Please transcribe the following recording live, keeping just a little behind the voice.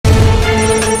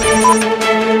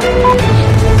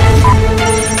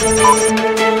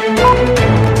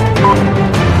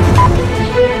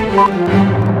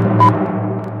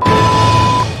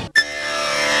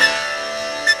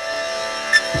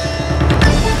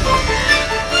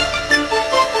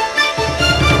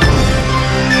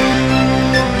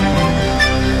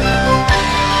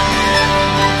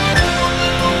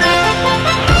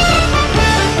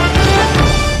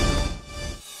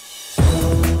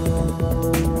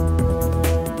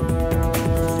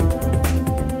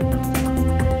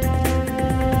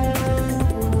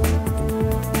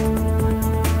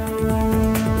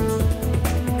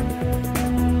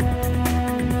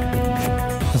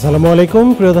আসসালামু আলাইকুম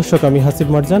প্রিয় দর্শক, আমি হাসিব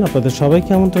মারজান আপনাদের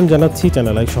সবাইকে আমন্ত্রণ জানাচ্ছি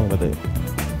চ্যানেল আই সংবাদে।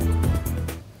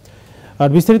 আর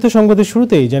বিস্তারিত সংবাদের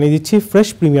শুরুতেই জানিয়ে দিচ্ছি ফ্রেশ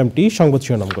প্রিমিয়াম টি সংবাদ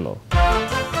শিরোনামগুলো।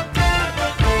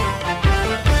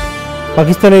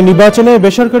 পাকিস্তানের নির্বাচনে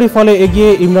বেসরকারি ফলে এগিয়ে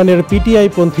ইমরানের পিটিআই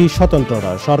পন্থী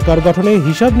স্বতন্ত্ররা। সরকার গঠনে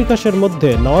হিসাব নিকাশের মধ্যে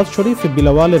নওয়াজ শরীফ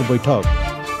বিলাওয়ালের বৈঠক।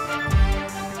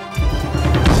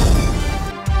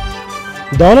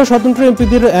 দল ও স্বতন্ত্র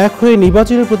এমপিদের এক হয়ে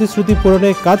নির্বাচনের প্রতিশ্রুতি পূরণে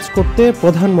কাজ করতে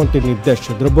প্রধানমন্ত্রীর নির্দেশ।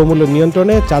 দ্রব্যমূল্য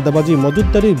নিয়ন্ত্রণে চাঁদাবাজি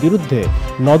মজুতদারির বিরুদ্ধে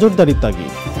নজরদারি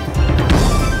তাগিদ।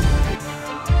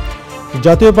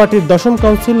 জাতীয় পার্টির 10ম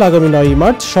কাউন্সিল আগামী 9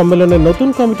 মার্চ। সম্মেলনে নতুন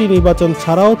কমিটি নির্বাচন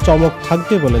ছাড়াও চমক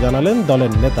থাকবে বলে জানালেন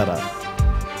দলের নেতারা।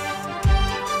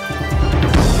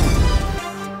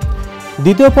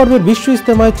 দ্বিতীয় পর্বের বিশ্ব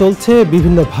ইজতেমায় চলছে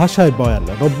বিভিন্ন ভাষায় বয়ান।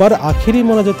 রোববার আখিরি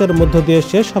মোনাজাতের মধ্য দিয়ে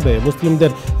শেষ হবে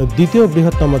মুসলিমদের দ্বিতীয়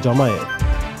বৃহত্তম জমায়েত।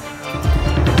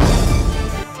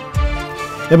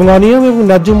 এবং অনিয়ম এবং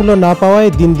ন্যায্য মূল্য না পাওয়ায়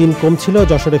দিন দিন কমছিল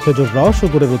যশোরে খেজুর রস ও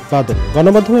গুড়ের উৎপাদন।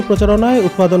 গণমাধ্যমে প্রচারণায়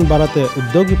উৎপাদন বাড়াতে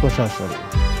উদ্যোগী প্রশাসন।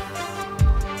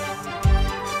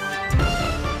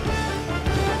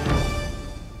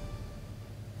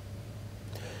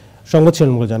 সংবাদ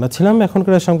শিরোনামগুলো জানাচ্ছিলাম।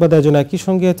 এখনকার সংবাদ আয়োজন একই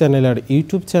সঙ্গে চ্যানেলের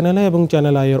ইউটিউব চ্যানেলে এবং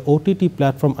চ্যানেল আইয়ের ওটিটি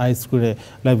প্ল্যাটফর্ম আই স্ক্রিনে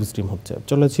লাইভ স্ট্রিম হচ্ছে।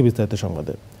 চলেছি বিস্তারিত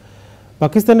সংবাদে।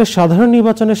 পাকিস্তানের সাধারণ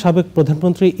নির্বাচনে সাবেক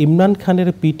প্রধানমন্ত্রী ইমরান খানের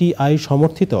পিটিআই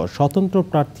সমর্থিত স্বতন্ত্র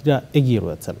প্রার্থীরা এগিয়ে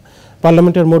রয়েছেন।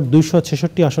 পার্লামেন্টের মোট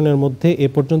 266 আসনের মধ্যে এ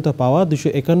পর্যন্ত পাওয়া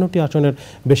 251টি আসনের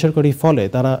বেসরকারি ফলে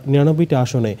তারা 99টি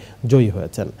আসনে জয়ী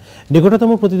হয়েছেন। নিকটতম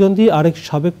প্রতিদ্বন্দ্বী আরেক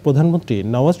সাবেক প্রধানমন্ত্রী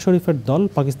নওয়াজ শরীফের দল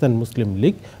পাকিস্তান মুসলিম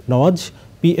লীগ নওয়াজ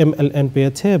PMLN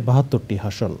পেয়েছে 72টি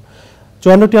আসন।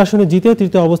 54টি আসনে জিতে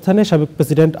তৃতীয় অবস্থানে সাবেক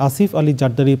president Asif Ali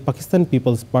Zardari Pakistan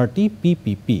people's party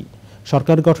PPP।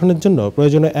 সরকার গঠনের জন্য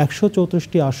প্রয়োজনীয়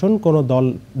 134টি আসন কোনো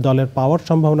দলের পাওয়ার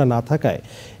সম্ভাবনা না থাকায়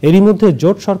এরই মধ্যে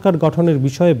জোট সরকার গঠনের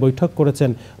বিষয়ে বৈঠক করেছেন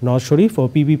নওয়াজ শরীফ ও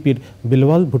PPPর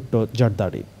বিলাওয়াল ভুট্টো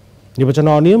জারদারি। নির্বাচনে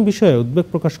অনিয়ম বিষয়ে উদ্বেগ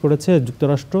প্রকাশ করেছে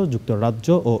যুক্তরাষ্ট্র, যুক্তরাজ্য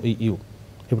ও EU।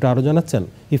 এবারে আরও জানাচ্ছেন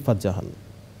ইফাত জাহান।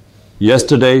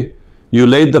 Yesterday, you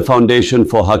laid the foundation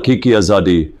for Hakiki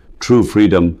Azadi, true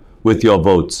freedom, with your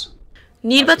votes.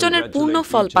 নির্বাচনের পূর্ণ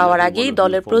ফল পাওয়ার আগেই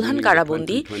দলের প্রধান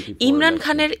কারাবন্দী ইমরান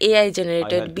খানের AI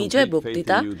জেনারেটেড বিজয়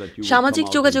বক্তৃতা সামাজিক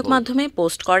যোগাযোগ মাধ্যমে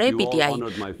পোস্ট করে পিটিআই।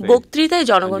 বক্তৃতায়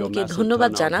জনগণকে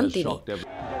ধন্যবাদ জানান তিনি।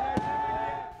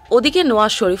 ওদিকে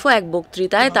নওয়াজ শরীফও এক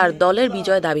বক্তৃতায় তার দলের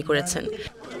বিজয় দাবি করেছেন।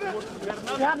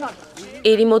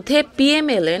 এরই মধ্যে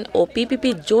PMLN ও PPP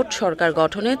জোট সরকার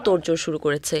গঠনে তোড়জোড় শুরু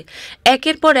করেছে।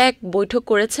 একের পর এক বৈঠক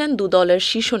করেছেন দু দলের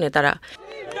শীর্ষ নেতারা।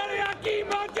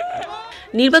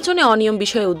 নির্বাচনে অনিয়ম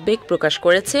বিষয়ে উদ্বেগ প্রকাশ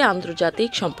করেছে আন্তর্জাতিক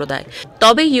সম্প্রদায়।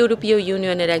 তবে ইউরোপীয়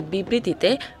ইউনিয়নের এক বিবৃতিতে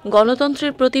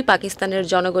গণতন্ত্রের প্রতি পাকিস্তানের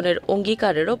জনগণের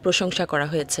অঙ্গীকারেরও প্রশংসা করা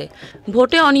হয়েছে।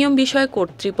 ভোটে অনিয়ম বিষয়ে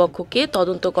কর্তৃপক্ষকে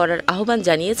তদন্ত করার আহ্বান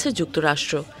জানিয়েছে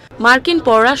যুক্তরাষ্ট্র। মার্কিন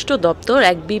পররাষ্ট্র দপ্তর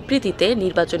এক বিবৃতিতে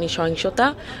নির্বাচনী সহিংসতা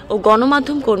ও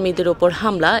গণমাধ্যম কর্মীদের ওপর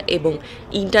হামলা এবং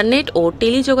ইন্টারনেট ও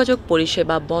টেলিযোগাযোগ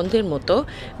পরিষেবা বন্ধের মতো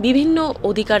বিভিন্ন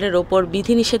অধিকারের ওপর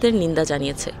বিধিনিষেধের নিন্দা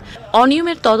জানিয়েছে।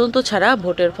 অনিয়মের তদন্ত ছাড়া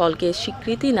ভোটের ফলকে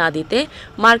স্বীকৃতি না দিতে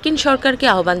মার্কিন সরকারকে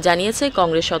আহ্বান জানিয়েছে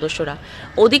কংগ্রেস সদস্যরা।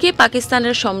 ওদিকে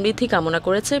পাকিস্তানের সমৃদ্ধি কামনা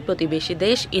করেছে প্রতিবেশী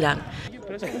দেশ ইরান।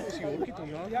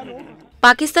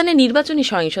 পাকিস্তানের নির্বাচনী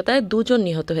সহিংসতায় 2 জন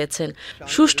নিহত হয়েছেন।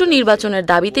 সুষ্ঠু নির্বাচনের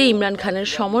দাবিতে ইমরান খানের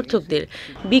সমর্থকদের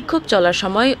বিক্ষোভ চলার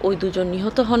সময় ওই 2 জন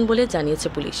নিহত হন বলে জানিয়েছে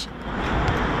police.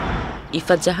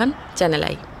 Ifat Jahan, channel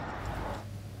I.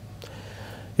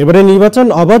 এবারে নির্বাচন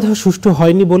অবাধ সুষ্ঠু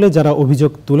হয়নি বলে যারা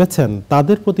অভিযোগ তুলেছেন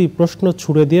তাদের প্রতি প্রশ্ন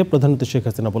ছুড়ে দিয়ে প্রধানমন্ত্রী শেখ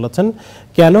হাসিনা বলেছেন,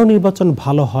 কেন নির্বাচন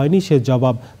ভালো হয়নি সে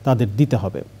জবাব তাদের দিতে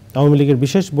হবে। আওয়ামী লীগের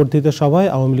বিশেষ বর্ধিত সভায়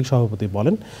আওয়ামী লীগ সভাপতি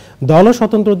বলেন, দল ও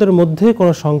স্বতন্ত্রদের মধ্যে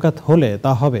কোনো সংঘাত হলে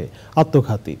তা হবে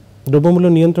আত্মঘাতী। দ্রব্যমূল্য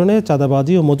নিয়ন্ত্রণে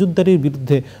চাঁদাবাজি ও মজুতদারির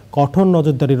বিরুদ্ধে কঠোর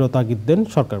নজরদারিরও তাগিদ দেন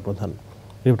সরকার প্রধান।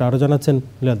 রিপোর্ট আরও জানাচ্ছেন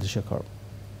লীলাদ্রি শেখর।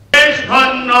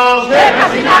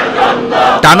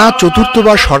 টানা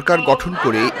চতুর্থবার সরকার গঠন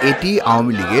করে এটি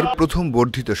আওয়ামী লীগের প্রথম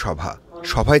বর্ধিত সভা।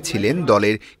 সভায় ছিলেন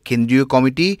দলের কেন্দ্রীয়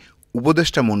কমিটি,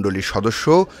 উপদেষ্টা মণ্ডলীর সদস্য,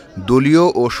 দলীয়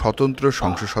ও স্বতন্ত্র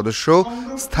সংসদ সদস্য,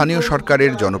 স্থানীয়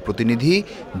সরকারের জনপ্রতিনিধি,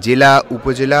 জেলা,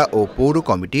 উপজেলা ও পৌর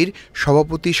কমিটির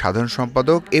সভাপতি, সাধারণ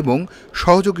সম্পাদক এবং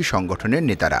সহযোগী সংগঠনের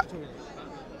নেতারা।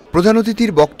 প্রধান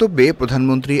অতিথির বক্তব্যে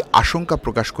প্রধানমন্ত্রী আশঙ্কা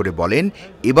প্রকাশ করে বলেন,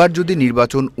 এবার যদি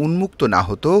নির্বাচন উন্মুক্ত না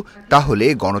হতো তাহলে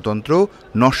গণতন্ত্র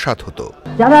নস্যাৎ হতো।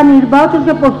 যারা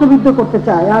নির্বাচনকে প্রশ্নবিদ্ধ করতে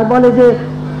চায় আর বলে যে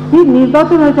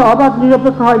নির্বাচন হয়তো অবাধ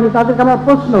নিরপেক্ষ হয়নি, তাদেরকে আমার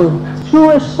প্রশ্ন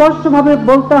সুস্পষ্টভাবে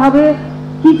বলতে হবে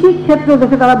কিছু ক্ষেত্র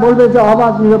দেখে তারা বলবে যে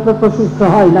অবাধ নিরপেক্ষ সুষ্ঠু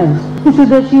হয় নাই। কিছু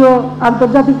দেশীয়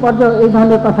আন্তর্জাতিক পর্যায়ে এই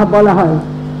ধরনের কথা বলা হয়।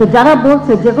 তো যারা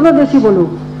বলছে যে কোনো দেশই বলুক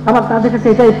আমার তাদের কাছে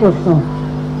এটাই প্রশ্ন,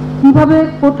 কিভাবে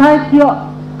কোথায় কি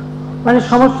মানে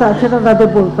সমস্যা সেটা তাদের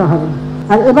বলতে হবে।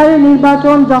 আর এবারে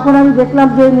নির্বাচন যখন আমি দেখলাম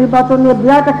যে নির্বাচন নিয়ে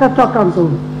বিরাট একটা চক্রান্ত,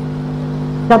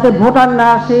 যাতে ভোটার না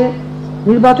আসে,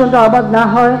 নির্বাচনটা অবাধ না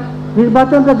হয়,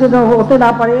 নির্বাচনটা যেন হতে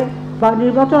না পারে, বা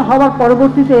নির্বাচন হওয়ার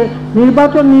পরবর্তীতে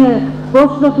নির্বাচন নিয়ে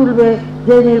প্রশ্ন তুলবে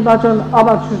যে নির্বাচন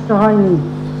অবাধ সুষ্ঠু হয়নি,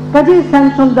 কাজেই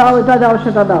স্যাংশন দাও, এটা দাও,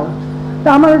 সেটা দাও। তা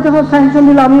আমাদের যখন স্যাংশন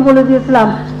দিল আমি বলে দিয়েছিলাম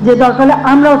যে দরকার হলে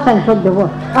আমরাও স্যাংশন দেবো,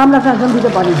 আমরা স্যাংশন দিতে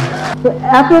পারি না। তো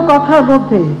এত কথার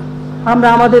মধ্যে আমরা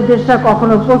আমাদের দেশটা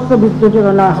কখনো প্রশ্নবিদ্ধ যেন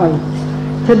না হয়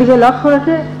সেদিকে লক্ষ্য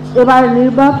রেখে এবার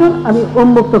নির্বাচন আমি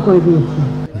উন্মুক্ত করে দিয়েছি।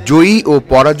 জয়ী ও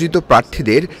পরাজিত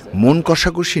প্রার্থীদের মন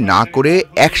কষাকষি না করে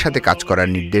একসাথে কাজ করার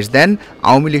নির্দেশ দেন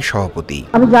আওয়ামী লীগ সভাপতি।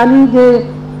 আমি জানি যে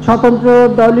স্বতন্ত্র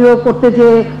দলীয় করতে যে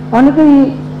অনেকেই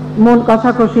মন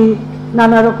কষাকষি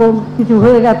নানা রকম কিছু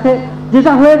হয়ে গেছে,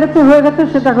 যেটা হয়ে গেছে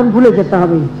সেটা এখন ভুলে যেতে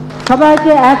হবে।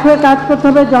 সবাইকে এক হয়ে কাজ করতে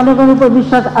হবে, জনগণের উপর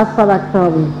বিশ্বাস আস্থা রাখতে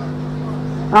হবে।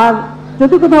 আর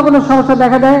যদি কোথাও কোনো সমস্যা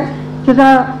দেখা দেয়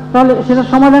তাহলে সেটা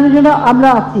সমাধানের জন্য আমরা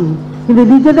আছি, কিন্তু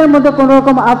নিজেদের মধ্যে কোনো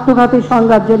রকম আত্মঘাতী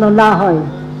সংঘাত যেন না হয়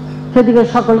সেদিকে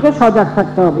সকলকে সজাগ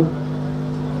থাকতে হবে।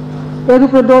 এর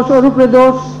উপরে দোষ, ওর উপরে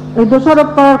দোষ, এই দোষারোপ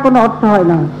করার কোনো অর্থ হয়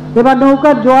না। এবার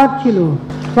নৌকার জোয়ার ছিল,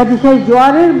 কাজে সেই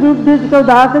জোয়ারের বিরুদ্ধে কেউ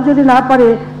দাঁড়াতে যদি না পারে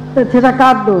সেটা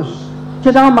কার দোষ,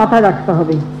 সেটাও মাথায় রাখতে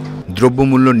হবে।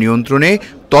 দ্রব্যমূল্য নিয়ন্ত্রণে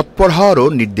তৎপর হওয়ারও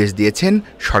নির্দেশ দিয়েছেন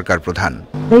সরকার প্রধান।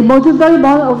 এই মজুতদারি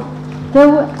কেউ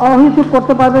অহেতুক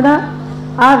করতে পারবে না।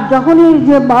 আর যখনই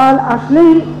যে মাল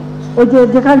আসলেই ওই যে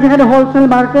যেখানে হোলসেল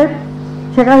মার্কেট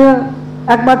সেখানে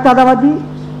একবার চাঁদাবাজি,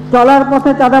 চলার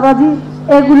পথে চাঁদাবাজি,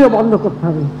 এগুলিও বন্ধ করতে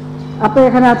হবে। আপনি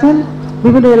এখানে আছেন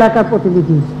বিভিন্ন এলাকার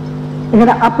প্রতিনিধি,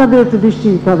 এখানে আপনাদের একটু দৃষ্টি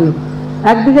দিতে হবে।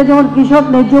 একদিকে যেমন কৃষক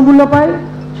ন্যায্য মূল্য পায়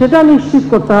সেটা নিশ্চিত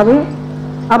করতে হবে,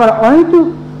 আবার অহেতুক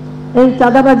এই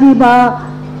চাঁদাবাজি বা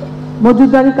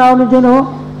মজুতদারির কারণে যেন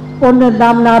পণ্যের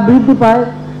দাম না বৃদ্ধি পায়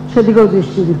সেদিকেও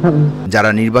দৃষ্টি দিতে হবে। যারা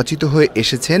নির্বাচিত হয়ে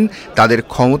এসেছেন তাদের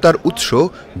ক্ষমতার উৎস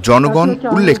জনগণ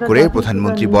উল্লেখ করে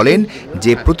প্রধানমন্ত্রী বলেন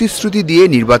যে প্রতিশ্রুতি দিয়ে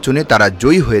নির্বাচনে তারা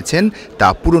জয়ী হয়েছেন তা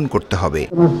পূরণ করতে হবে।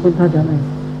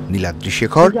 Niladri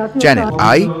Shekhar, channel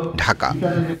I, Dhaka.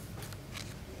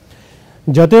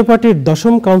 জাতীয় পার্টির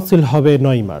 10ম কাউন্সিল হবে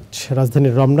 9 মার্চ।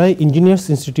 রাজধানীর রমনায় ইঞ্জিনিয়ার্স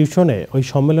ইনস্টিটিউশনে ওই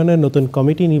সম্মেলনের নতুন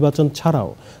কমিটি নির্বাচন ছাড়াও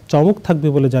চমক থাকবে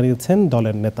বলে জানিয়েছেন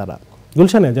দলের নেতারা।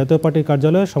 গুলশানে জাতীয় পার্টির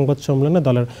কার্যালয়ে সংবাদ সম্মেলনে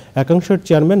দলের একাংশের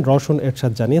চেয়ারম্যান রওশন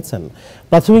এরশাদ জানিয়েছেন,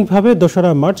 প্রাথমিকভাবে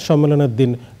 2রা মার্চ সম্মেলনের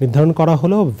দিন নির্ধারণ করা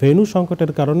হলেও ভেন্যু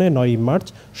সংকটের কারণে 9 মার্চ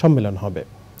সম্মেলন হবে।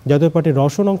 জাতীয় পার্টির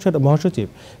রওশন অংশের মহাসচিব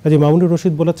কাজী মামুনুর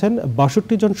রশিদ বলেছেন,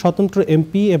 62 জন স্বতন্ত্র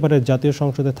এমপি এবারের জাতীয়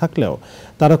সংসদে থাকলেও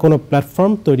তারা কোনো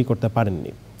প্ল্যাটফর্ম তৈরি করতে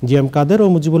পারেননি। জিএম কাদের ও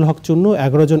মুজিবুল হক চুন্নু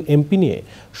 11 জন এমপি নিয়ে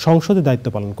সংসদে দায়িত্ব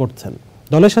পালন করছেন।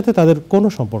 দলের সাথে তাদের কোনো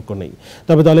সম্পর্ক নেই,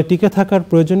 তবে দলে টিকে থাকার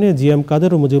প্রয়োজনে জিএম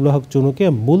কাদের ও মুজিবুল হক চুন্নুকে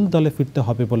মূল দলে ফিরতে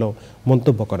হবে বলেও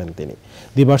মন্তব্য করেন তিনি।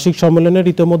 দ্বিবার্ষিক সম্মেলনের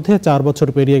ইতোমধ্যে 4 বছর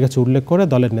পেরিয়ে গেছে উল্লেখ করে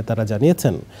দলের নেতারা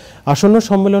জানিয়েছেন, আসন্ন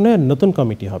সম্মেলনে নতুন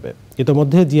কমিটি হবে।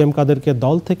 ইতোমধ্যে জিএম কাদেরকে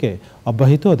দল থেকে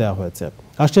অব্যাহতিও দেওয়া হয়েছে।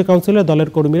 রাষ্ট্রীয় কাউন্সিলে দলের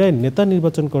কর্মীরাই নেতা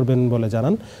নির্বাচন করবেন বলে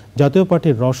জানান জাতীয়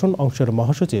পার্টির রওশন অংশের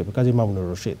মহাসচিব কাজী মামুনুর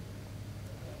রশিদ।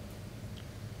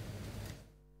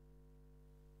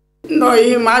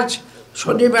 9 মার্চ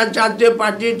শনিবার জাতীয়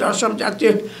পার্টির 10ম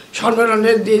জাতীয়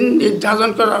সম্মেলনের দিন নির্ধারণ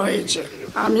করা হয়েছে।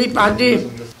 আমি পার্টির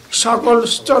সকল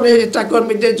স্তরের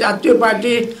নেতাকর্মীদের জাতীয়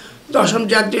পার্টির 10ম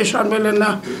জাতীয় সম্মেলনে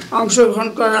অংশগ্রহণ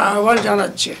করার আহ্বান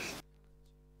জানাচ্ছি।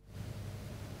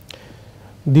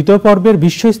 দ্বিতীয় পর্বের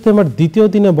বিশ্ব ইজতেমার দ্বিতীয়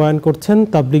দিনে বয়ান করছেন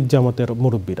তাবলিগ জামাতের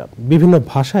মুরব্বীরা। বিভিন্ন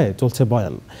ভাষায় চলছে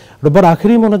বয়ান। রোববার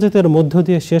আখেরি মোনাজাতের মধ্য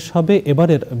দিয়ে শেষ হবে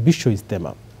এবারের বিশ্ব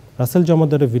ইজতেমা। রাসেল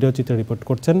জমাদারের ভিডিও চিত্রে রিপোর্ট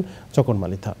করছেন চকন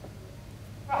মালিথা।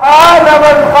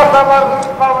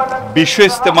 বিশ্ব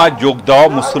ইজতেমায় যোগ দেওয়া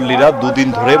মুসল্লিরা দুদিন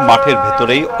ধরে মাঠের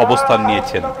ভেতরেই অবস্থান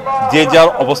নিয়েছেন। যে যার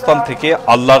অবস্থান থেকে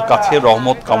আল্লাহর কাছে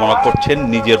রহমত কামনা করছেন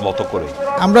নিজের মতো করে।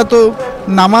 আমরা তো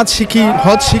নামাজ শিখি,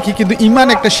 হজ শিখি, কিন্তু ইমান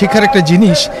একটা শেখার একটা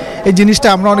জিনিস, এই জিনিসটা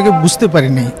আমরা অনেকে বুঝতে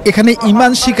পারিনি। এখানে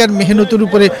ইমান শিখার মেহনতের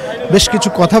উপরে বেশ কিছু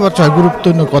কথাবার্তা হয়,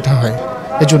 গুরুত্বপূর্ণ কথা হয়,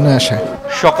 এজন্য আসে।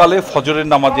 সকালে ফজরের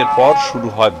নামাজের পর শুরু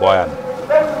হয় বয়ান।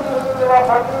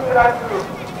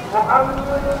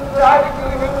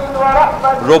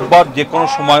 রোববার যে কোনো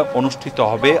সময় অনুষ্ঠিত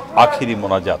হবে আখিরি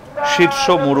মোনাজাত। শীর্ষ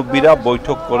মুরব্বীরা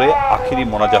বৈঠক করে আখিরি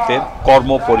মোনাজাতের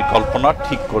কর্ম পরিকল্পনা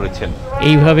ঠিক করেছেন।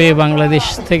 এইভাবে বাংলাদেশ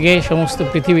থেকে সমস্ত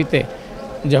পৃথিবীতে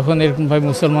যখন এরকমভাবে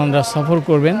মুসলমানরা সফর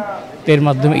করবেন, এর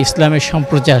মাধ্যমে ইসলামের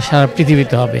সম্প্রচার সারা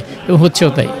পৃথিবীতে হবে এবং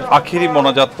হচ্ছেও তাই। আখিরি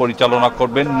মোনাজাত পরিচালনা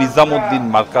করবেন নিজামউদ্দিন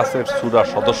মার্কাসের সুরা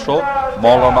সদস্য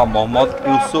মাওলানা মোহাম্মদ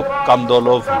ইউসুফ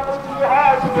কান্দলভি।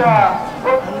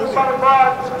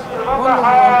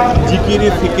 জিকিরে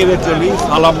ফিকিরে চলি,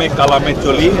 সালামে কালামে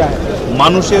চলি,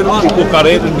 মানুষের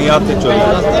উপকারের নিয়াতে চলি।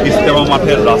 ইজতেমা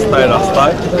মাঠের রাস্তায়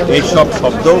রাস্তায় এইসব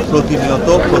শব্দ প্রতিনিয়ত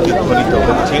প্রতিধ্বনিত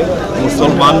হচ্ছে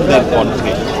মুসলমানদের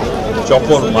কণ্ঠে।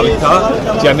 জফর মালিকা,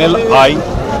 চ্যানেল আই,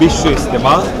 বিশ্ব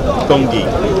ইজতেমা, টঙ্গী।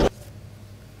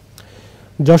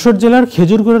 যশোর জেলার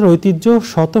খেজুরগুড়ের ঐতিহ্য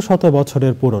শত শত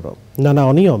বছরের পুরনো। নানা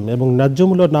অনিয়ম এবং ন্যায্য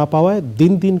মূল্য না পাওয়ায়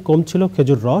দিন দিন কমছিল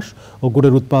খেজুর রস ও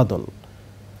গুড়ের উৎপাদন।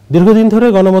 দীর্ঘদিন ধরে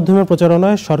গণমাধ্যমের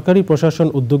প্রচারণায় সরকারি প্রশাসন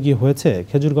উদ্যোগী হয়েছে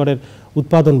খেজুরগুড়ের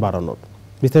উৎপাদন বাড়ানোর।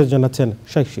 বিস্তারিত জানাচ্ছেন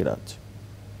শেখ সিরাজ।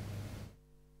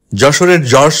 যশোরের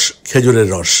যশ খেজুরের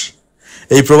রস,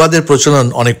 এই প্রবাদের প্রচলন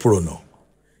অনেক পুরনো।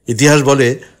 ইতিহাস বলে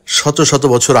শত শত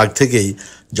বছর আগ থেকেই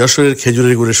যশোরের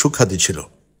খেজুরের গুড়ের সুখ্যাতি ছিল।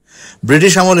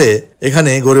 ব্রিটিশ আমলে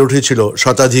এখানে গড়ে উঠেছিল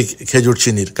শতাধিক খেজুর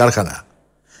চিনির কারখানা।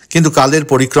 কিন্তু কালের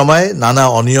পরিক্রমায় নানা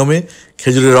অনিয়মে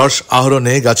খেজুরের রস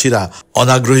আহরণে গাছিরা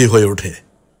অনাগ্রহী হয়ে ওঠে।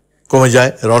 কমে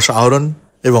যায় রস আহরণ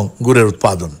এবং গুড়ের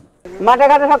উৎপাদন। মাঠে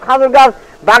ঘাটে সব খাজুর গাছ,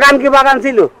 বাগান কি বাগান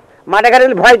ছিল, মাঠে ঘাটে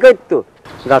ভয় করতো।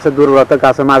 গাছের দুর্বলতা,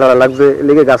 গাছে মারা লাগছে,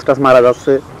 লেগে গাছ টাছ মারা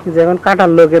যাচ্ছে। যেমন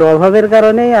কাটার লোকের অভাবের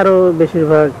কারণে আরো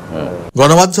বেশিরভাগ।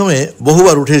 গণমাধ্যমে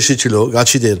বহুবার উঠে এসেছিল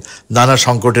গাছিদের নানা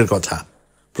সংকটের কথা।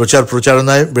 প্রচার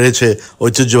প্রচারণায় বেড়েছে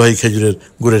ঐতিহ্যবাহী খেজুরের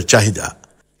গুড়ের চাহিদা।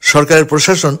 সরকারের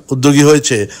প্রশাসন উদ্যোগী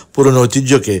হয়েছে পুরনো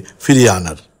ঐতিহ্যকে ফিরিয়ে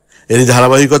আনার। এরই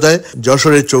ধারাবাহিকতায়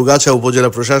যশোরের চৌগাছা উপজেলা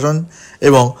প্রশাসন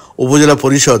এবং উপজেলা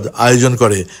পরিষদ আয়োজন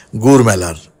করে গুড়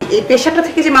মেলার। এই পেশাটা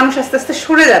থেকে যে মানুষ আস্তে আস্তে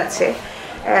সরে যাচ্ছে,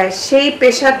 সেই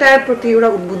পেশাটার প্রতি ওরা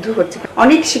উদ্বুদ্ধ হচ্ছে।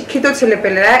 অনেক শিক্ষিত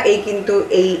ছেলেপেলেরা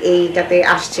এইটাতে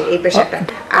আসছে, এই পেশাটা।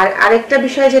 আর আরেকটা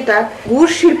বিষয় যেটা,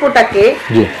 গুড় শিল্পটাকে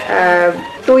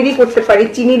তৈরি করতে পারি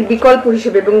চিনির বিকল্প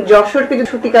হিসেবে, এবং যশোরকে যদি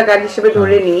সূতিকাগার হিসেবে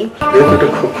ধরে নিই। এটা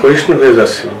খুব ক্ষয়িষ্ণু হয়ে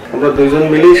যাচ্ছে। আমরা দুইজন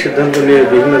মিলেই সিদ্ধান্ত নিয়ে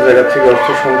বিভিন্ন জায়গা থেকে অর্থ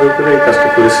সংগ্রহ করে এই কাজটা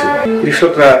করেছি।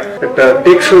 কৃষকরা একটা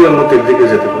টেকসই উন্নতির দিকে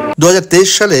যেতে পারে। 2023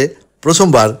 সালে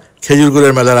প্রথমবার খেজুর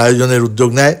গুড়ের মেলার আয়োজনের উদ্যোগ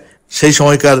নেয় সেই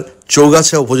সময়কার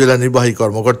চৌগাছা উপজেলা নির্বাহী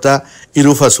কর্মকর্তা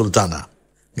ইরুফা সুলতানা।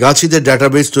 গাছিদের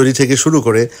ডাটাবেস তৈরি থেকে শুরু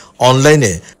করে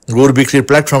অনলাইনে গুড় বিক্রির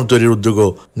প্ল্যাটফর্ম তৈরির উদ্যোগও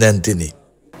নেন তিনি।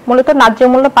 মূলত ন্যায্য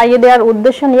মূল্য পাইয়ে দেওয়ার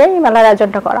উদ্দেশ্য নিয়ে এই মেলার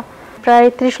আয়োজনটা করা। প্রায়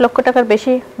 30 লক্ষ টাকার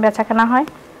বেশি বেচাকেনা হয়।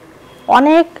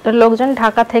 অনেক লোকজন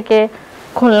ঢাকা থেকে,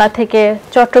 খুলনা থেকে,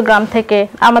 চট্টগ্রাম থেকে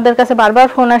আমাদের কাছে বারবার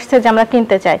ফোন আসছে যে আমরা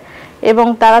কিনতে চাই, এবং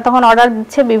তারা তখন অর্ডার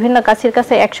দিচ্ছে বিভিন্ন গাছির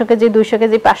কাছে 100 কেজি, 200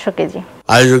 কেজি, 500 কেজি।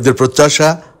 আয়োজকদের প্রত্যাশা,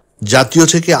 জাতীয়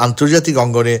থেকে আন্তর্জাতিক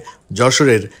অঙ্গনে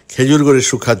যশোরের খেজুর গুড়ের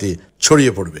সুখ্যাতি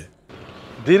ছড়িয়ে পড়বে।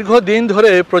 দীর্ঘদিন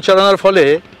ধরে প্রচারণার ফলে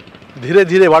ধীরে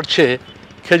ধীরে বাড়ছে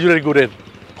খেজুরের গুড়ের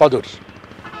কদর।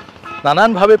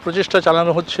 নানানভাবে প্রচেষ্টা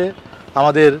চালানো হচ্ছে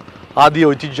আমাদের আদি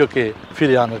ঐতিহ্যকে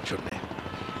ফিরিয়ে আনার জন্য।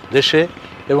 দেশে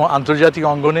এবং আন্তর্জাতিক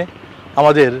অঙ্গনে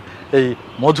আমাদের এই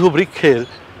মধু বৃক্ষের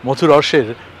মধু রসের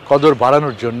কদর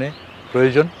বাড়ানোর জন্যে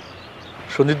প্রয়োজন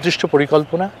সুনির্দিষ্ট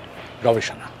পরিকল্পনা,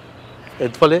 গবেষণা।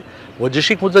 এর ফলে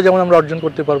বৈদেশিক মুদ্রা যেমন আমরা অর্জন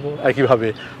করতে পারবো, একইভাবে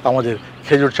আমাদের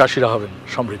খেজুর চাষিরা হবেন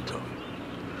সমৃদ্ধ।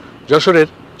 যশোরের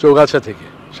চৌগাছা থেকে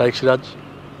শাইখ সিরাজ,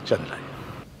 চ্যানেল আই।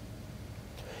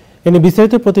 এনে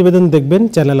বিস্তারিত প্রতিবেদন দেখবেন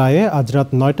চ্যানেল আইয়ে আজ রাত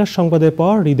 9টার সংবাদের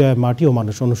পর হৃদয়ে মাটি ও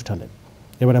মানুষ অনুষ্ঠানে।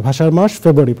 এবারে ভাষার মাস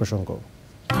ফেব্রুয়ারি প্রসঙ্গ।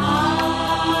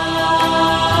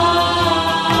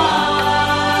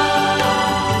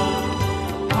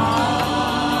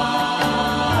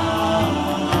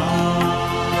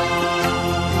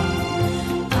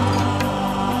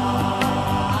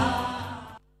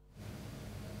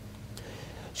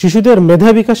 শিশুদের মেধা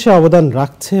বিকাশে অবদান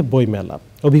রাখছে বইমেলা।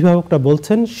 অভিভাবকরা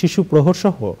বলছেন শিশু প্রহর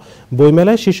সহ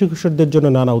বইমেলায় শিশু কিশোরদের জন্য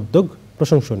নানা উদ্যোগ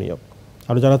প্রশংসনীয়।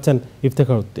 আরো জানাচ্ছেন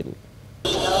ইফতেখার উদ্দিন।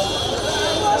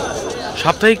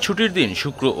 সাপ্তাহিক ছুটির দিন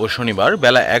শুক্র ও শনিবার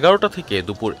বেলা 11টা থেকে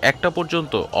দুপুর 1টা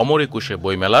পর্যন্ত অমর একুশে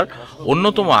বইমেলার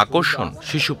অন্যতম আকর্ষণ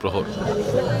শিশু প্রহর।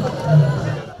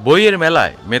 বইয়ের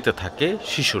মেলায় মেতে থাকে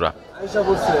শিশুরা।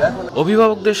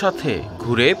 অভিভাবকদের সাথে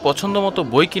ঘুরে পছন্দমতো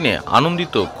বই কিনে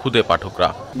আনন্দিত ক্ষুদে পাঠকরা।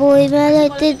 বই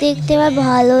মেলাতে দেখতে আমার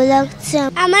ভালো লাগছে।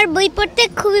 আমার বই পড়তে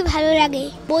খুবই ভালো লাগে।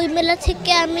 বই মেলা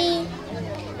থেকে আমি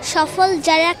সফল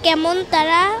যারা কেমন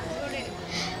তারা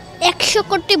 100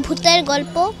 কোটি ভূতের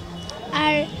গল্প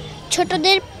আর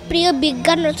ছোটদের প্রিয়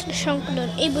বিজ্ঞান রচনা সংকলন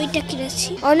এই বইটা কিনেছি।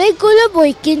 অনেকগুলো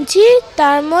বই কিনছি,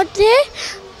 তার মধ্যে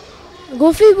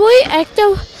গফি বই, একটা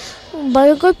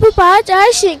বড় গল্প পাওয়া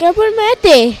যায় সিঙ্গাপুর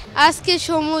মেলাতে। আজকে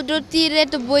সমুদ্র তীরে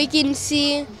তো বই কিনছি।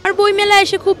 আর বই মেলায়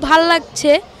এসে খুব ভালো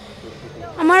লাগছে।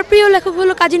 আমার প্রিয় লেখক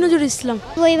হলো কাজী নজরুল ইসলাম।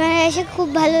 বই বানাতে এসে খুব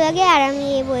ভালো লাগে আর আমি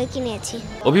এই বই কিনেছি।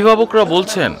 অভিভাবকরা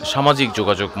বলছেন সামাজিক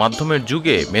যোগাযোগ মাধ্যমের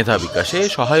যুগে মেধা বিকাশে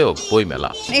সহায়ক বইমেলা।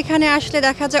 এখানে আসলে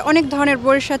দেখা যায় অনেক ধরনের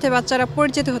বইয়ের সাথে বাচ্চারা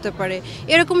পরিচিত হতে পারে,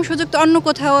 এরকম সুযোগ তো অন্য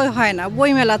কোথাও হয় না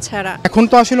বইমেলা ছাড়া। এখন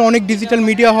তো আসলে অনেক ডিজিটাল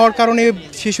মিডিয়া হওয়ার কারণে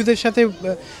শিশুদের সাথে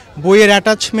বইয়ের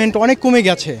অ্যাটাচমেন্ট অনেক কমে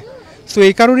গেছে, তো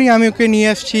এই কারণেই আমি ওকে নিয়ে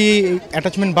আসছি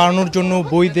অ্যাটাচমেন্ট বাড়ানোর জন্য।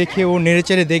 বই দেখে ও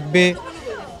নেড়েচেড়ে দেখবে,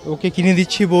 ওকে কিনে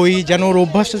দিচ্ছি বই, যেন ওর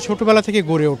অভ্যাসটা ছোটোবেলা থেকে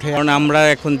গড়ে ওঠে। কারণ আমরা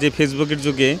এখন যে ফেসবুকের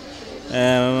যুগে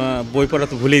বই পড়া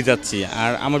তো ভুলেই যাচ্ছি,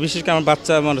 আর আমার বিশেষ করে আমার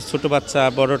বাচ্চা, আমার ছোটো বাচ্চা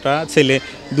বড়টা ছেলে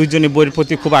দুইজনই বইয়ের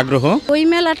প্রতি খুব আগ্রহ। বই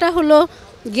মেলাটা হলো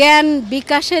জ্ঞান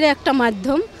বিকাশের একটা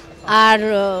মাধ্যম, আর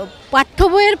পাঠ্য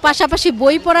বইয়ের পাশাপাশি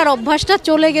বই পড়ার অভ্যাসটা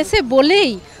চলে গেছে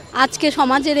বলেই আজকে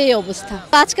সমাজের এই অবস্থা।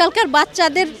 আজকালকার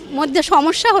বাচ্চাদের মধ্যে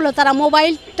সমস্যা হলো তারা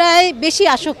মোবাইলটায় বেশি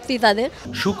আসক্তি তাদের।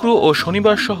 শুক্র ও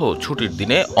শনিবার সহ ছুটির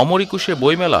দিনে অমর একুশে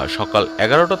বইমেলা সকাল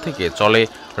 11টা থেকে চলে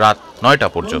রাত 9টা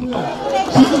পর্যন্ত।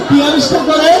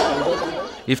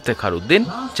 Iftekhar Uddin,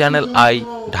 channel I,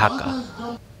 Dhaka.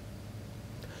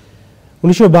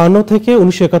 1952 থেকে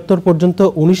 1971 পর্যন্ত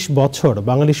 19 বছর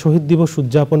বাঙালি শহীদ দিবস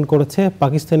উদযাপন করেছে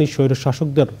পাকিস্তানি স্বৈর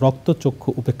শাসকদের রক্তচক্ষু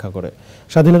উপেক্ষা করে।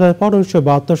 স্বাধীনতার পর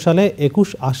 1972 সালে 21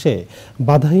 আসে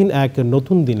বাধাহীন এক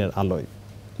নতুন দিনের আলোয়।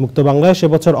 মুক্ত বাংলায় সে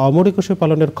বছর অমর একুশে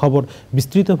পালনের খবর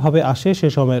বিস্তৃতভাবে আসে সে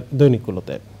সময়ের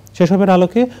দৈনিকগুলোতে। সেসবের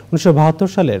আলোকে 1972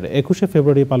 সালের 21শে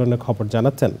ফেব্রুয়ারি পালনের খবর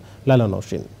জানাচ্ছেন লায়লা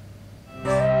নওশিন।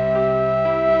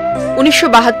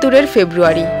 1972-এর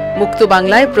ফেব্রুয়ারি মুক্ত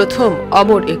বাংলায় প্রথম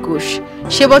অমর একুশ।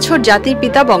 সে বছর জাতির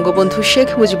পিতা বঙ্গবন্ধু শেখ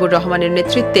মুজিবুর রহমানের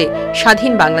নেতৃত্বে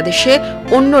স্বাধীন বাংলাদেশে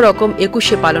অন্যরকম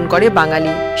একুশে পালন করে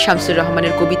বাঙালি। শামসুর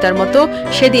রহমানের কবিতার মতো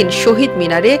সেদিন শহীদ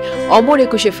মিনারে অমর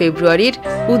 21শে ফেব্রুয়ারির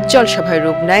উজ্জ্বল সভায়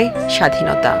রূপ নেয়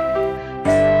স্বাধীনতা।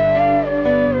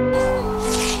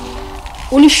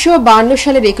 1952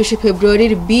 সালের 21শে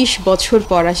ফেব্রুয়ারির 20 বছর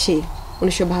পর আসে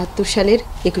 1972 সালের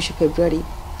 21শে ফেব্রুয়ারি,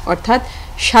 অর্থাৎ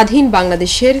স্বাধীন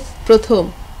বাংলাদেশের প্রথম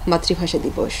মাতৃভাষা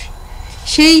দিবস।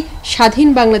 সেই স্বাধীন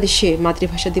বাংলাদেশে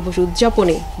মাতৃভাষা দিবস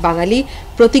উদযাপনে বাঙালি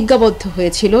প্রতিজ্ঞাবদ্ধ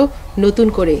হয়েছিল নতুন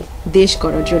করে দেশ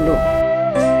গড়ার জন্য।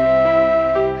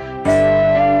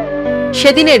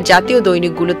 সেদিনের জাতীয়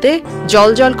দৈনিকগুলোতে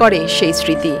জলজল করে সেই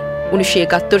স্মৃতি।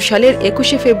 1971 সালের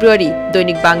 21শে ফেব্রুয়ারি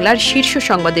দৈনিক বাংলার শীর্ষ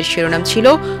সংবাদের শিরোনাম ছিল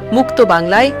মুক্ত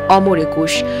বাংলায় অমর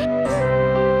একুশ।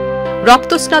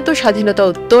 রক্তস্নাত স্বাধীনতা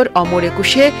উত্তর অমর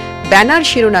একুশে ব্যানার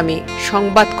শিরোনামে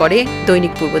সংবাদ করে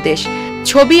দৈনিক পূর্বদেশ।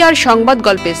 ছবি আর সংবাদ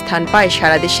গল্পে স্থান পায়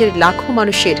সারা দেশের লাখো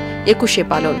মানুষের একুশে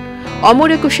পালন। অমর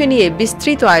একুশে নিয়ে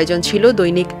বিস্তৃত আয়োজন ছিল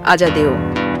দৈনিক আজাদেও।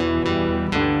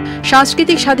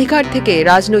 সাংস্কৃতিক স্বাধিকার থেকে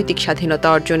রাজনৈতিক স্বাধীনতা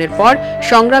অর্জনের পর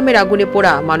সংগ্রামের আগুনে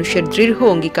পোড়া মানুষের দৃঢ়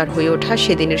অঙ্গীকার হয়ে ওঠা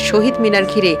সেদিনের শহীদ মিনার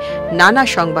ঘিরে নানা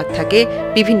সংবাদ থাকে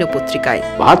বিভিন্ন পত্রিকায়।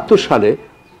 72 সালে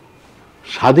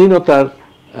স্বাধীনতার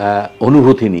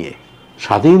অনুভূতি নিয়ে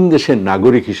স্বাধীন দেশের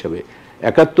নাগরিক হিসেবে,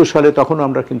 71 সালে তখন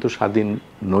আমরা কিন্তু স্বাধীন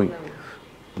নই,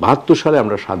 72 সালে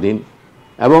আমরা স্বাধীন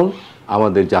এবং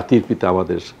আমাদের জাতির পিতা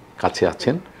আমাদের কাছে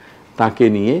আছেন, তাকে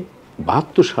নিয়ে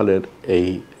 72 সালের এই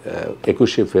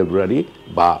 21শে ফেব্রুয়ারি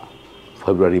বা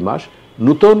ফেব্রুয়ারি মাস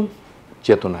নতুন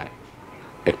চেতনায়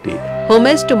একটি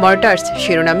হোমেজ টু মার্টার্স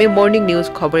শিরোনামে মর্নিং নিউজ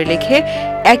খবরে লেখে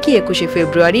একই 21শে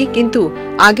ফেব্রুয়ারি, কিন্তু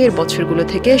আগের বছরগুলো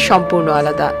থেকে সম্পূর্ণ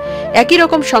আলাদা। একই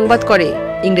রকম সংবাদ করে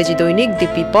ইংরেজি দৈনিক দি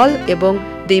পিপল এবং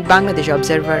দি বাংলাদেশ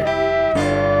অবজারভার।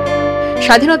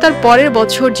 স্বাধীনতার পরের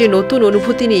বছর যে নতুন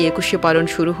অনুভূতি নিয়ে একুশে পালন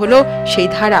শুরু হলো, সেই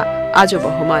ধারা আজও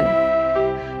বহমান।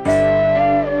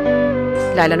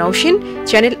 Laila Nowshin,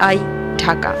 channel I,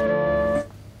 Dhaka.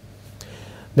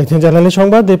 দেখছেন চ্যানেলের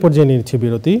সংবাদ। এ পর্যায়ে নিচ্ছি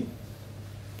বিরতি,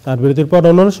 আর বিরতির পর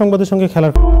অন্যান্য সংবাদের সঙ্গে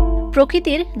খেলার।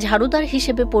 প্রকৃতির ঝাড়ুদার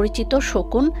হিসেবে পরিচিত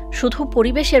শকুন শুধু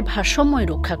পরিবেশের ভারসাম্য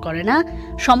রক্ষা করে না,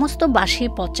 সমস্ত বাসি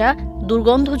পচা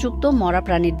দুর্গন্ধযুক্ত মরা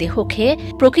প্রাণীর দেহ খেয়ে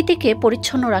প্রকৃতিকে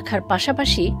পরিচ্ছন্ন রাখার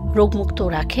পাশাপাশি রোগমুক্ত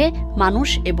রাখে মানুষ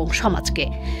এবং সমাজকে।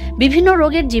 বিভিন্ন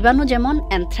রোগের জীবাণু যেমন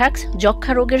অ্যানথ্রাক্স,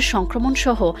 যক্ষ্মা রোগের সংক্রমণ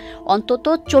সহ অন্তত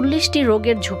 40টি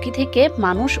রোগের ঝুঁকি থেকে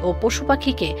মানুষ ও পশু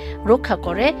পাখিকে রক্ষা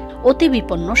করে অতি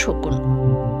বিপন্ন শকুন।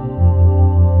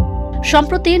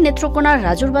 সম্প্রতি নেত্রকোনার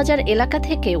রাজুরবাজার এলাকা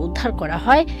থেকে উদ্ধার করা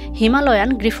হয় হিমালয়ান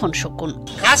গ্রিফন শকুন।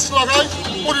 গাছ লাগাই,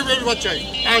 পরিবেশ বাঁচাই,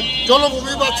 আর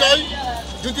জলভূমি বাঁচাই।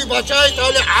 যদি বাঁচাই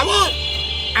তাহলে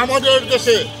আমাদের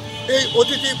দেশে এই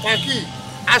অতিথি পাখি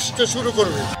আসতে শুরু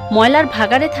করবে। ময়লার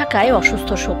ভাগাড়ে থাকায় অসুস্থ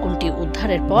শকুনটি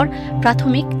উদ্ধারের পর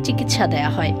প্রাথমিক চিকিৎসা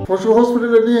দেয়া হয়। পশু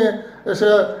হসপিটালে নিয়ে এসে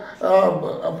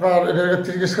আপনার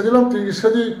চিকিৎসা দিলাম। চিকিৎসা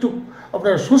দিয়ে একটু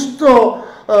আপনার সুস্থ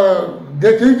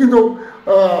দেখেই কিন্তু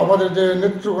আমাদের যে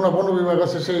নেত্রকোনা বন বিভাগ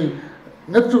আছে, সেই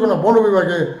নেত্রকোনা বন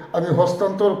বিভাগে আমি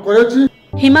হস্তান্তর করেছি।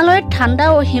 হিমালয়ের ঠান্ডা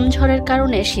ও হিমঝড়ের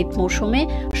কারণে শীত মৌসুমে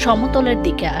সমতলের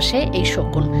দিকে আসে এই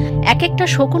শকুন। এক একটা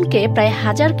শকুনকে প্রায়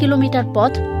 1000 কিলোমিটার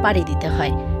পথ পাড়ি দিতে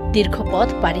হয়। দীর্ঘ পথ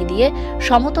পাড়ি দিয়ে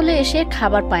সমতলে এসে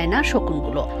খাবার পায় না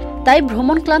শকুনগুলো, তাই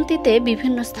ভ্রমণ ক্লান্তিতে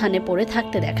বিভিন্ন স্থানে পড়ে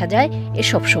থাকতে দেখা যায়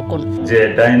এসব শকুন। যে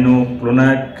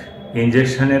ডাইনোক্লোনাক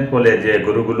ইনজেকশনের ফলে যে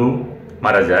গরুগুলো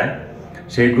মারা যায়,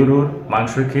 সেই গরুর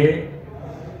মাংস খেয়ে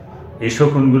এই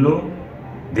শকুনগুলো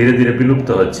ধীরে ধীরে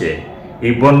বিলুপ্ত হচ্ছে।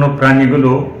 এই বন্য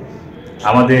প্রাণীগুলো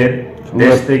আমাদের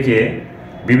দেশ থেকে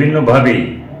বিভিন্নভাবেই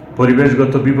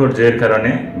পরিবেশগত বিপর্যয়ের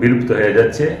কারণে বিলুপ্ত হয়ে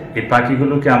যাচ্ছে। এই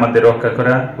পাখিগুলোকে আমাদের রক্ষা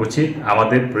করা উচিত,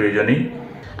 আমাদের প্রয়োজনীয়।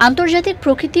 আন্তর্জাতিক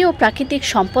প্রকৃতি ও প্রাকৃতিক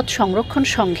সম্পদ সংরক্ষণ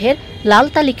সংঘের লাল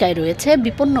তালিকায় রয়েছে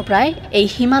বিপন্নপ্রায় এই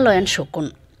হিমালয়ান শকুন।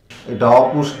 এটা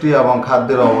অপুষ্টি এবং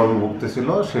খাদ্যের অভাবে ভুগতেছিল,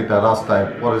 সেটা রাস্তায়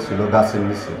পড়েছিল গাছের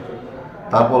নিচে।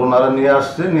 তারপর ওনারা নিয়ে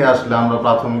আসলে আমরা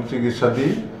প্রাথমিক চিকিৎসা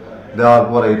দিই, দেওয়ার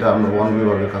পরে এটা আমরা বন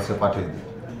বিভাগের কাছে পাঠিয়ে দিই।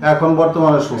 এখন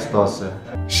বর্তমানে সুস্থ আছে।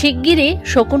 শিগগিরই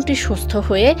শকুনটি সুস্থ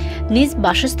হয়ে নিজ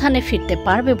বাসস্থানে ফিরতে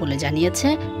পারবে বলে জানিয়েছে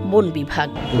বন বিভাগ।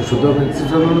 ওষুধ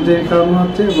অনুযায়ী খাওয়ানো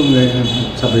হচ্ছে এবং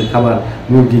সাথে খাবার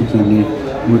মুরগি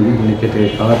কেটে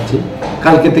খাওয়াচ্ছি।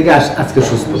 কালকে থেকে আজকে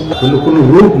সুস্থ, কোনো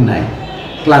রোগ নাই,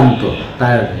 ক্লান্ত,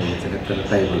 টায়ার্ড হয়ে গেছে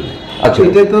তাই বললে। আচ্ছা,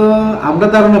 এটা তো আমরা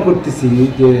ধারণা করতেছি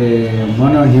যে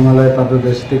মনে হয় হিমালয়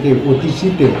পাদদেশ থেকে অতি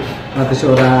শীতে বাতাসে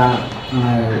ওরা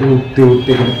উঠতে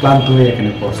উঠতে ক্লান্ত হয়ে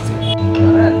এখানে পড়ছে।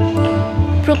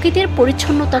 প্রকৃতির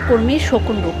পরিচ্ছন্নতা কর্মী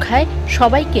শকুন রক্ষায়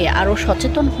সবাইকে আরও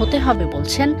সচেতন হতে হবে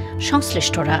বলছেন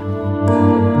সংশ্লিষ্টরা।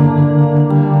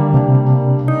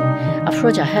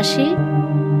 আফরোজা হাসি,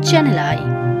 চ্যানেল আই।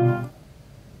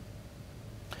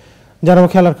 জানাবো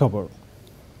খেলার খবর।